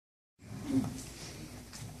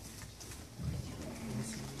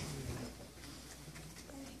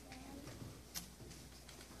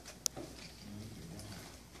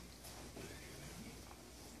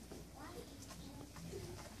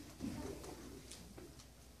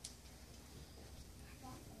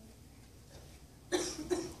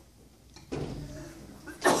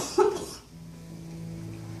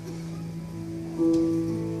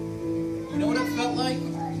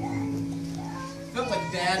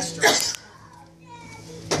dad strength.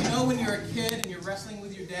 You know when you're a kid and you're wrestling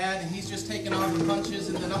with your dad and he's just taking all the punches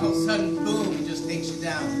and then all of a sudden, boom, he just takes you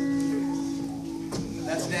down.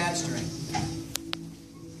 That's dad strength.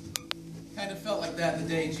 Kind of felt like that the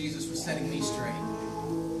day Jesus was setting me straight.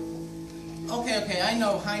 Okay, I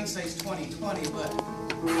know hindsight's 20/20, but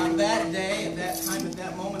on that day, at that time, at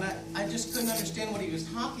that moment, I just couldn't understand what he was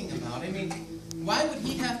talking about. I mean, why would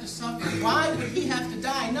he have to suffer? Why would he have to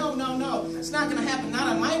die? No. It's not going to happen. Not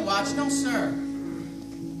on my watch. No, sir.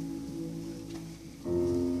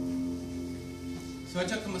 So I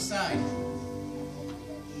took him aside.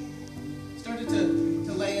 Started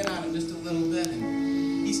to lay in on him just a little bit.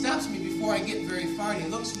 And he stops me before I get very far, and he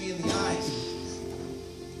looks me in the eyes.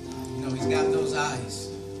 You know, he's got those eyes.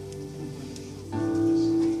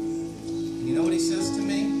 And you know what he says to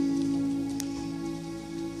me?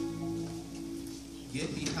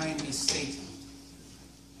 Get behind me, Satan.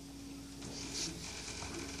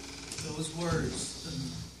 Those words,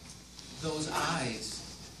 those eyes,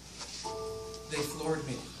 they floored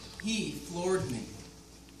me. He floored me.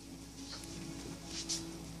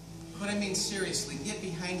 But I mean, seriously, get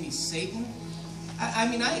behind me, Satan? I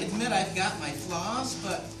mean, I admit I've got my flaws,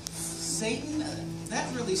 but Satan,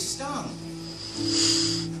 that really stung.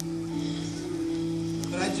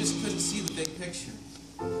 But I just couldn't see the big picture.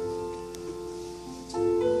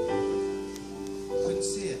 Couldn't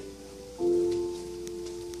see it.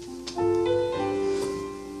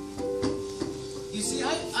 You see,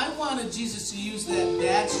 I wanted Jesus to use that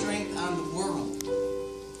dad strength on the world.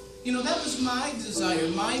 You know, that was my desire,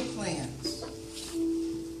 my plans.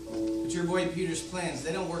 But your boy Peter's plans,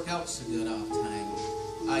 they don't work out so good all the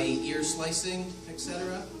time. I.e. ear slicing,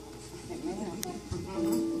 etc.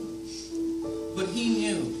 But he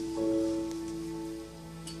knew.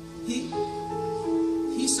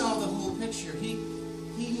 He saw the whole picture. He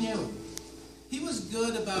knew. He was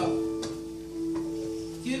good about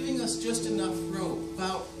giving us just enough rope,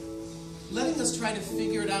 about letting us try to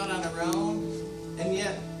figure it out on our own, and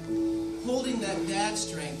yet holding that dad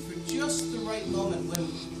strength for just the right moment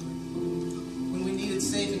when we needed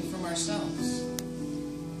saving from ourselves.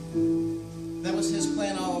 That was his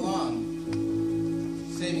plan all along,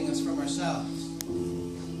 saving us from ourselves.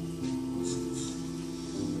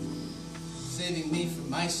 Saving me from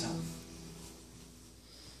myself.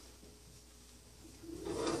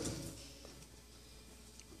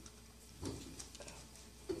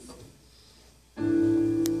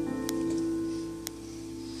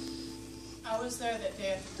 I was there that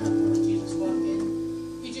day at the temple when Jesus walked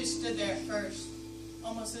in. He just stood there at first,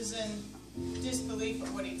 almost as in disbelief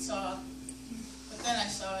of what he saw. But then I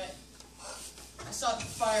saw it. I saw the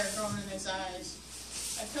fire growing in his eyes.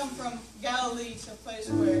 I come from Galilee to a place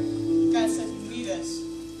where God said he'd meet us.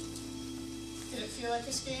 Did it feel like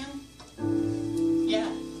a scam?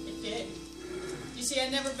 Yeah, it did. You see,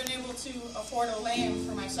 I'd never been able to afford a lamb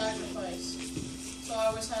for my sacrifice, so I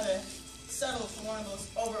always had to settle for one of those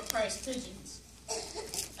overpriced pigeons.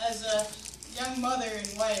 As a young mother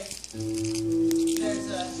and wife, there's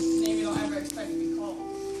a name you don't ever expect to be called.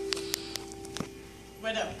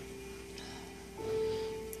 Widow.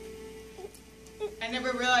 I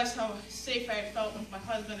never realized how safe I had felt with my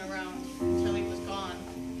husband around until he was gone.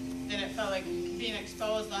 Then it felt like being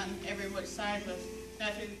exposed on every which side with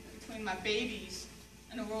nothing between my babies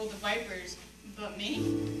and a world of vipers but me.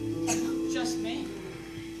 Just me.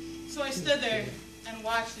 So I stood there and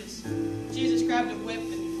watched as Jesus grabbed a whip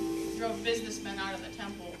and drove businessmen out of the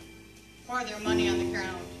temple, poured their money on the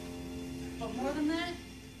ground. But more than that,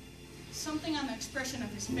 something on the expression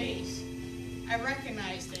of his face. I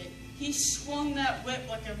recognized it. He swung that whip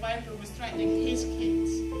like a viper was threatening his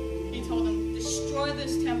kids. He told them, destroy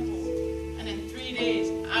this temple, and in 3 days,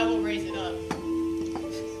 I will raise it up.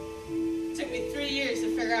 It took me 3 years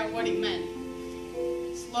to figure out what he meant.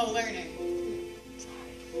 Slow learning.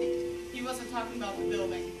 He wasn't talking about the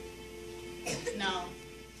building. No.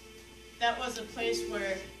 That was a place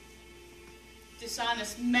where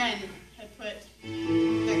dishonest men had put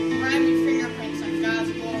their grimy fingerprints on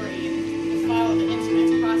God's glory and followed the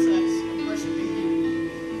intimate process of worshiping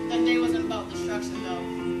Him. That day wasn't about destruction, though.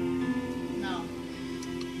 No.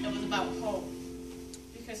 It was about hope.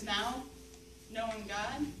 Because now, knowing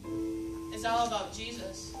God is all about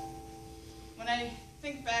Jesus. When I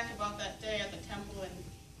think back about that day at the temple and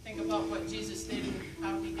think about what Jesus did and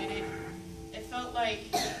how He did it, it felt like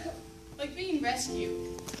being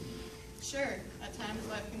rescued. Sure, at times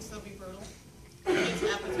life can still be brutal. Kids'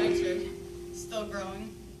 appetites are still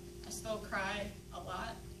growing. I still cry a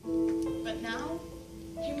lot. But now,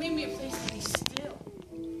 He made me a place to be still,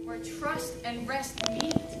 where trust and rest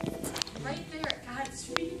meet, right there at God's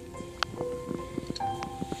feet.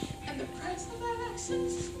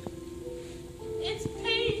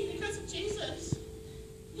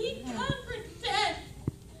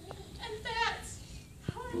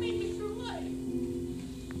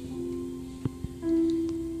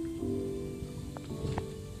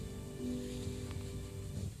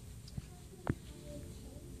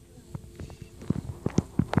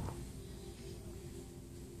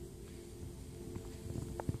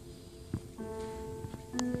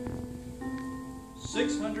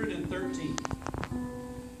 613.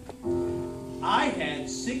 I had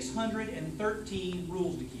 613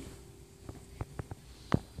 rules to keep.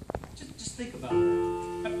 Just think about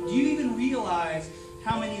that. Do you even realize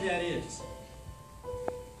how many that is?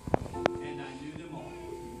 And I knew them all.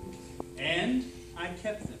 And I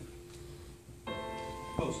kept them.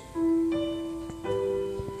 Most of them.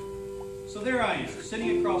 So there I am,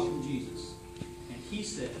 sitting across from Jesus. And he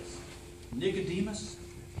says, Nicodemus,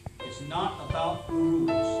 it's not about the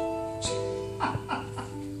rules.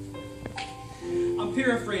 I'm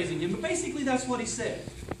paraphrasing him, but basically that's what he said.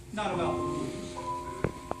 Not about the rules.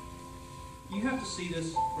 You have to see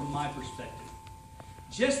this from my perspective.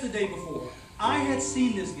 Just the day before, I had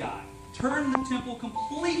seen this guy turn the temple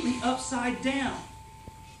completely upside down.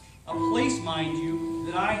 A place, mind you,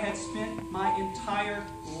 that I had spent my entire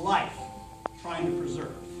life trying to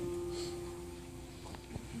preserve.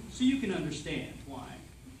 So you can understand why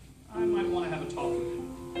I might want to have a talk with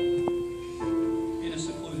him in a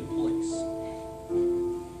secluded place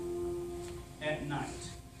at night.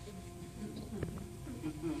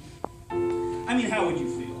 I mean, how would you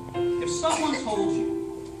feel if someone told you,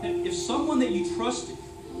 if someone that you trusted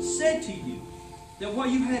said to you that what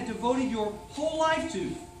you had devoted your whole life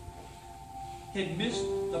to had missed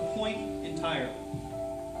the point entirely?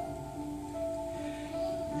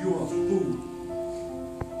 You're a fool.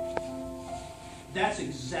 That's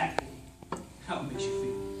exactly how it makes you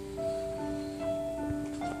feel.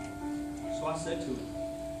 So I said to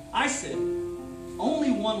him,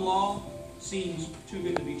 only one law seems too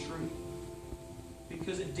good to be true.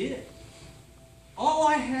 Because it did. All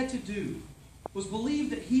I had to do was believe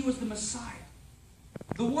that he was the Messiah,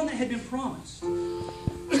 the one that had been promised.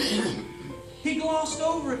 He glossed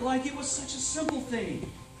over it like it was such a simple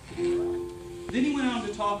thing. Then he went on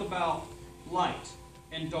to talk about light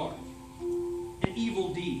and dark and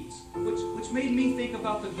evil deeds, which made me think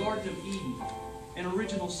about the Garden of Eden and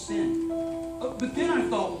original sin. But then I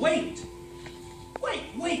thought, wait,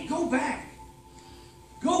 go back.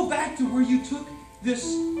 Go back to where you took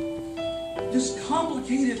this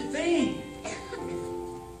complicated thing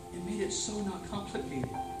and made it so not complicated.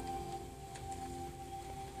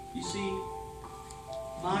 You see,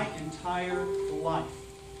 my entire life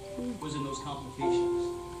was in those complications.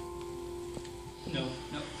 No.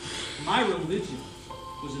 My religion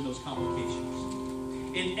was in those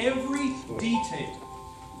complications. In every detail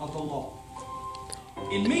of the law.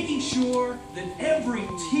 In making sure that every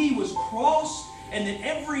T was crossed and that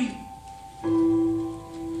every...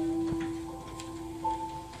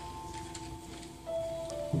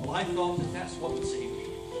 Well, I thought that that's what would save me.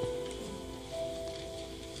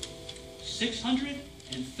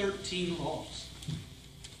 613 laws.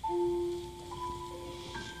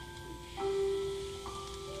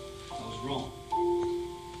 I was wrong.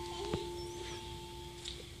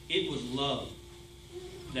 It was love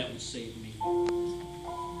that would save me.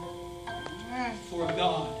 For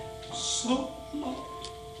God so loved.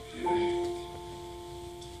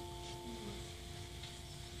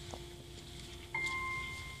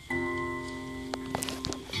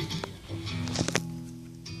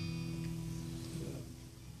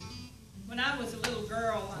 When I was a little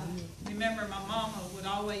girl, I remember my mama would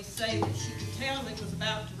always say that she could tell it was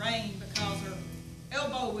about to rain because her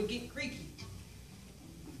elbow would get creaky.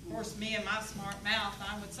 Of course, me and my smart mouth,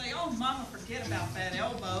 I would say, "Oh, Mama, forget about that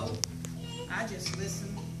elbow." I just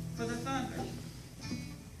listened for the thunder.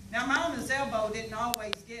 Now, Mama's elbow didn't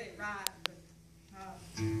always get it right, but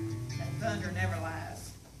that thunder never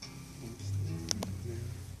lies.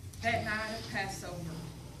 That night of Passover,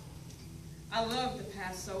 I love the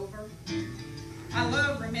Passover. I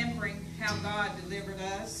love remembering how God delivered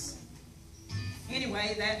us.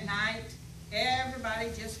 Anyway, that night,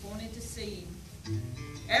 everybody just wanted to see him.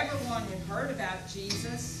 Everyone had heard about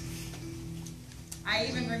Jesus. I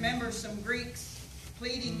even remember some Greeks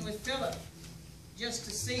pleading with Philip just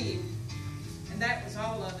to see him. And that was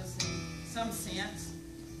all of us in some sense,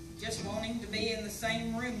 just wanting to be in the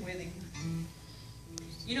same room with him.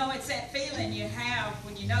 You know, it's that feeling you have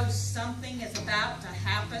when you know something is about to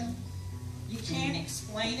happen. You can't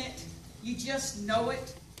explain it. You just know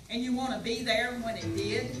it, and you want to be there when it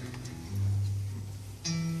did.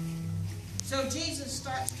 So Jesus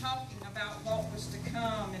starts talking about what was to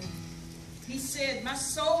come, and he said, "My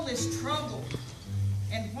soul is troubled,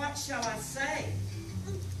 and what shall I say?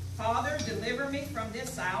 Father, deliver me from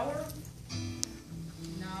this hour?"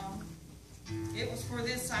 No, it was for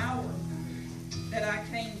this hour that I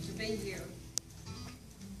came to be here.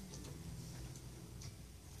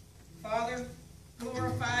 Father,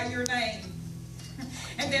 glorify your name.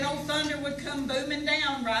 And then old thunder would come booming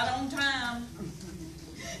down right on time.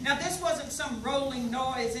 Now, this wasn't some rolling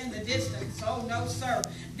noise in the distance. Oh, no, sir.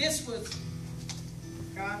 This was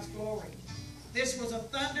God's glory. This was a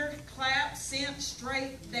thunderclap sent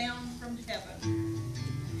straight down from heaven.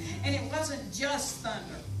 And it wasn't just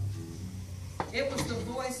thunder. It was the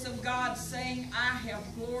voice of God saying, I have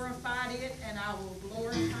glorified it and I will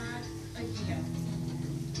glorify it again.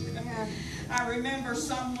 I remember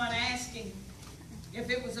someone asking if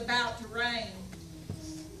it was about to rain.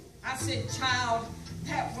 I said, child,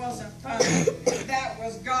 that wasn't thunder. That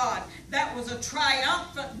was God. That was a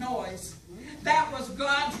triumphant noise. That was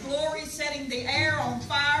God's glory setting the air on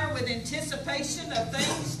fire with anticipation of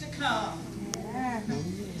things to come.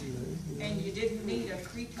 And you didn't need a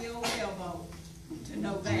creepy old elbow to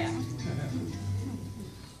know that.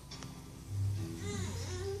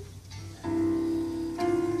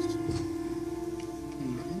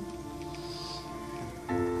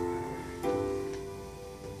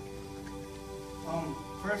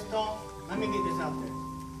 First off, let me get this out there.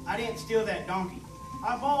 I didn't steal that donkey.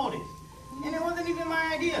 I borrowed it. And it wasn't even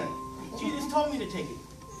my idea. Jesus told me to take it.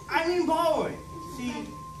 I mean borrow it. See,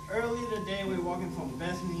 earlier today we were walking from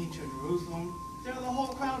Bethany to Jerusalem. There was a whole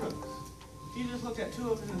crowd of us. Jesus looked at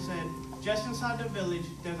two of us and said, just inside the village,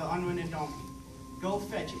 there's an unrented donkey. Go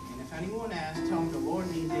fetch it. And if anyone asks, tell them the Lord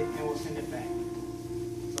needs it and we'll send it back.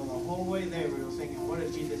 So the whole way there we were thinking, what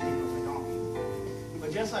does Jesus need with a donkey?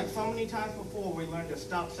 But just like so many times before, we learned to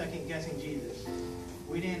stop second-guessing Jesus.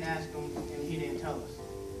 We didn't ask him, and he didn't tell us.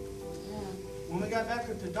 When we got back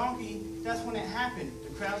with the donkey, that's when it happened.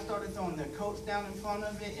 The crowd started throwing their coats down in front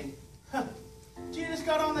of it, and Jesus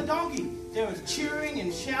got on the donkey. There was cheering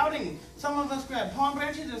and shouting. Some of us grabbed palm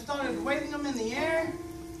branches and started waving them in the air.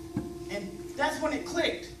 And that's when it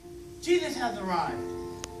clicked. Jesus has arrived.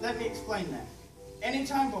 Let me explain that.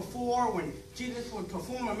 Anytime before, when Jesus would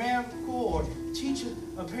perform a miracle or teach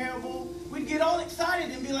a parable, we'd get all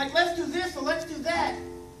excited and be like, let's do this or let's do that.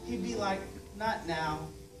 He'd be like, not now,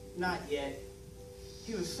 not yet.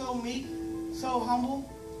 He was so meek, so humble.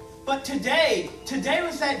 But today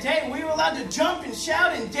was that day we were allowed to jump and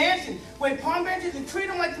shout and dance and wave palm branches and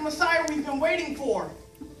treat him like the Messiah we've been waiting for.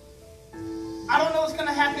 I don't know what's going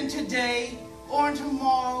to happen today or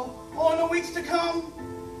tomorrow or in the weeks to come.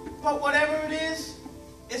 But whatever it is,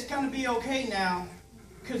 it's going to be okay now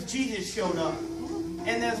because Jesus showed up.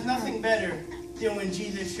 And there's nothing better than when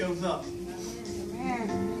Jesus shows up.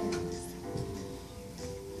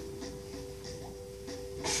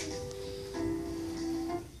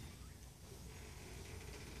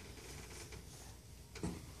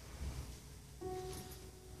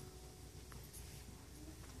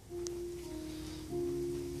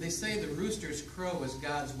 They say the rooster's crow is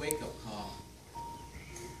God's wake-up call.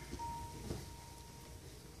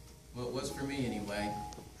 Well, it was for me anyway.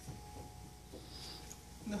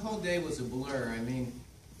 And the whole day was a blur. I mean,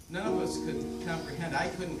 none of us could comprehend. I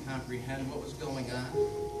couldn't comprehend what was going on.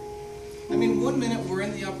 I mean, one minute we're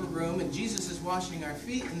in the upper room and Jesus is washing our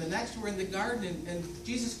feet, and the next we're in the garden and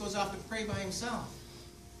Jesus goes off to pray by himself.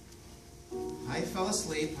 I fell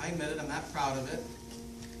asleep. I admit it. I'm not proud of it.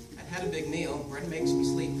 I had a big meal. Bread makes me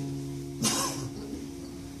sleepy.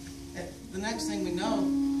 And the next thing we know,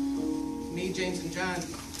 me, James, and John,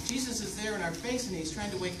 Jesus is there in our face, and he's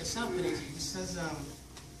trying to wake us up, and he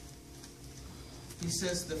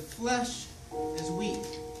says, the flesh is weak,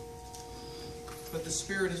 but the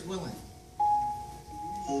spirit is willing.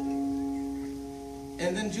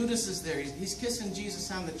 And then Judas is there. He's kissing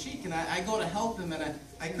Jesus on the cheek, and I go to help him, and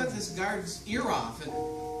I cut this guard's ear off, and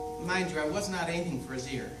mind you, I was not aiming for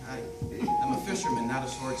his ear. I'm a fisherman, not a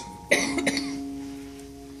swordsman.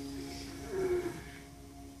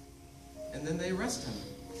 And then they arrest him.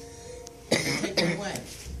 And take him away.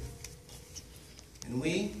 And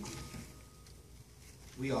we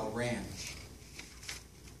all ran.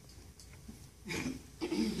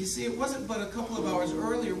 You see, it wasn't but a couple of hours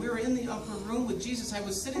earlier. We were in the upper room with Jesus. I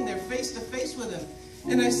was sitting there face to face with him.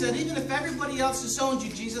 And I said, even if everybody else disowned you,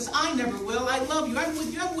 Jesus, I never will. I love you. I'm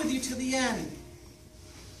with you to the end.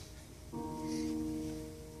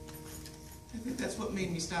 I think that's what made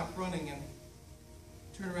me stop running and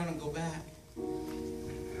turn around and go back.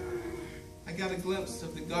 I got a glimpse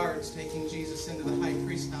of the guards taking Jesus into the high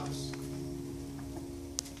priest's house.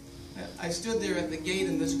 I stood there at the gate,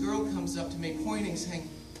 and this girl comes up to me pointing, saying,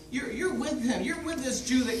 You're with him. You're with this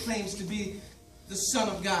Jew that claims to be the Son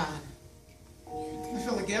of God. I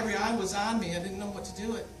felt like every eye was on me. I didn't know what to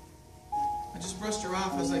do. I just brushed her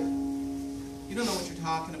off. I was like, you don't know what you're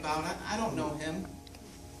talking about. I don't know him.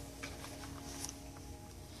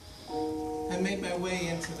 I made my way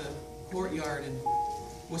into the courtyard and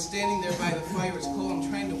was standing there by the fire. It was cold. I'm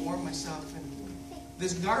trying to warm myself. And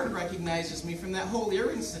this guard recognizes me from that whole ear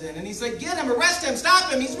incident, and he's like, get him, arrest him,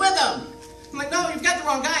 stop him, he's with them. I'm like, no, you've got the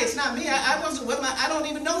wrong guy, it's not me, I wasn't with him, I don't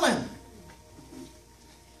even know him.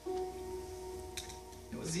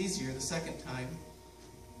 It was easier the second time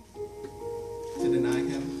to deny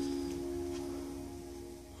him.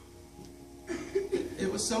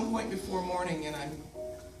 It was some point before morning, and I'm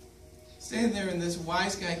standing there, and this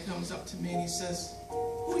wise guy comes up to me, and he says,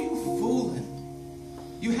 who are you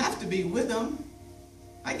fooling? You have to be with him.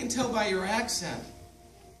 I can tell by your accent.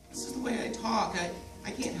 This is the way I talk.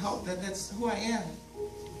 I can't help that. That's who I am.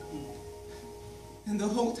 And the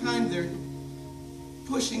whole time they're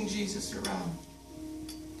pushing Jesus around.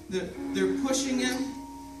 They're pushing him,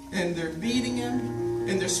 and they're beating him,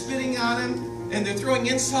 and they're spitting on him, and they're throwing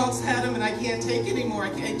insults at him, and I can't take it anymore.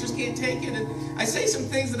 I just can't take it. And I say some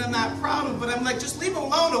things that I'm not proud of, but I'm like, just leave him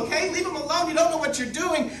alone, okay? Leave him alone. You don't know what you're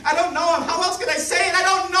doing. I don't know him. How else can I say it? I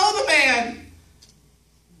don't know the man.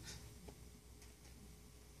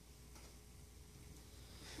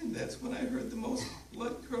 And that's when I heard the most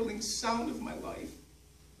blood-curdling sound of my life.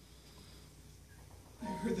 I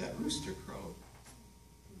heard that rooster crow.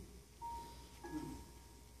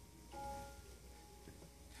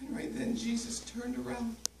 And right then, Jesus turned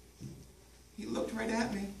around. He looked right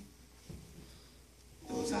at me.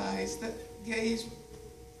 Those eyes, that gaze.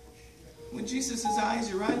 When Jesus'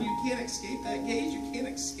 eyes are on you, you can't escape that gaze. You can't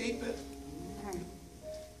escape it.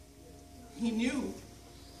 He knew.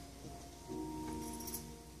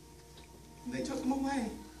 And they took him away.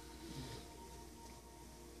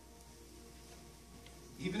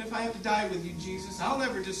 Even if I have to die with you, Jesus, I'll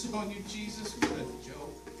never disown you, Jesus. What a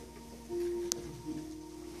joke.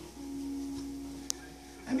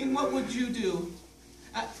 I mean, what would you do?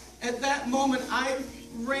 At that moment, I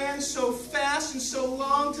ran so fast and so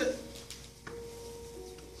long to...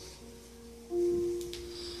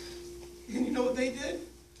 And you know what they did?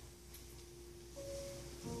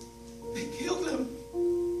 They killed him.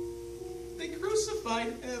 They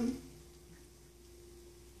crucified him.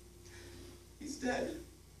 He's dead.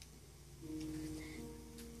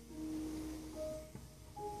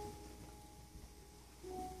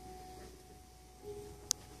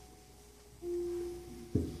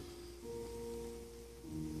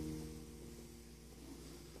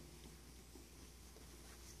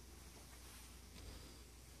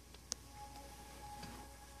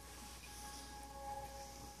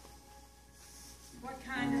 What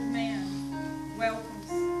kind of man welcomes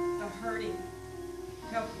the hurting,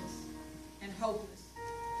 helpless, and hopeless?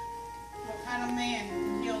 What kind of man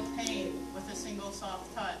can heal pain with a single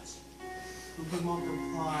soft touch? Who can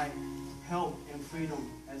multiply help and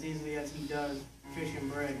freedom as easily as he does fish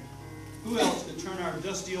and bread? Who else could turn our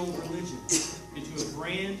dusty old religion into a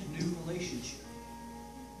brand new relationship?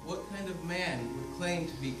 What kind of man would claim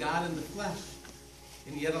to be God in the flesh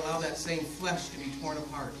and yet allow that same flesh to be torn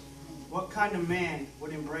apart? What kind of man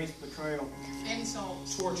would embrace betrayal, Insult.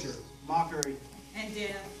 Torture. mockery, And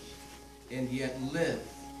death. And yet live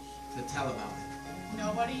to tell about it?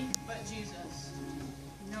 Nobody but Jesus.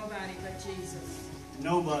 Nobody but Jesus.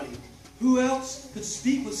 nobody? Who else could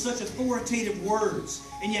speak with such authoritative words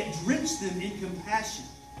and yet drench them in compassion?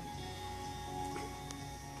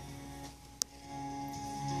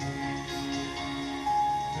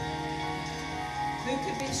 Who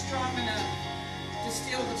could be strong enough to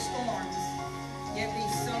still the storms, yet be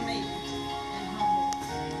so meek and humble?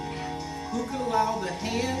 Who could allow the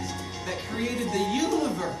hands that created the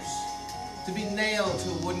universe to be nailed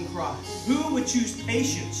to a wooden cross? Who would choose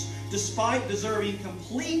patience despite deserving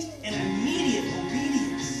complete and immediate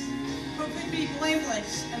obedience? Who could be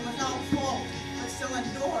blameless and without fault, but still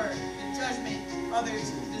endure the judgment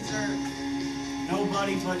others deserve?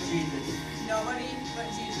 Nobody but Jesus. Nobody but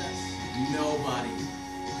Jesus. Nobody.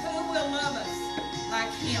 Who will love us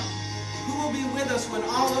like him? Who will be with us when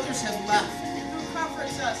all others have left? Who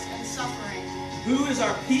comforts us in suffering? Who is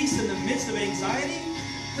our peace in the midst of anxiety?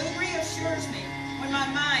 Who reassures me when my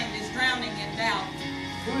mind is drowning in doubt?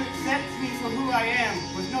 Who accepts me for who I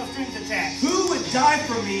am with no strings attached? Who would die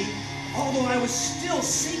for me although I was still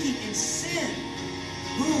sinking in sin?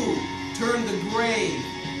 Who turned the grave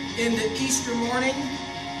into Easter morning?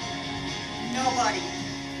 Nobody.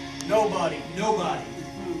 Nobody. Nobody.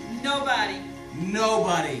 Nobody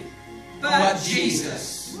Nobody but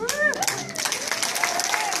Jesus. Woo!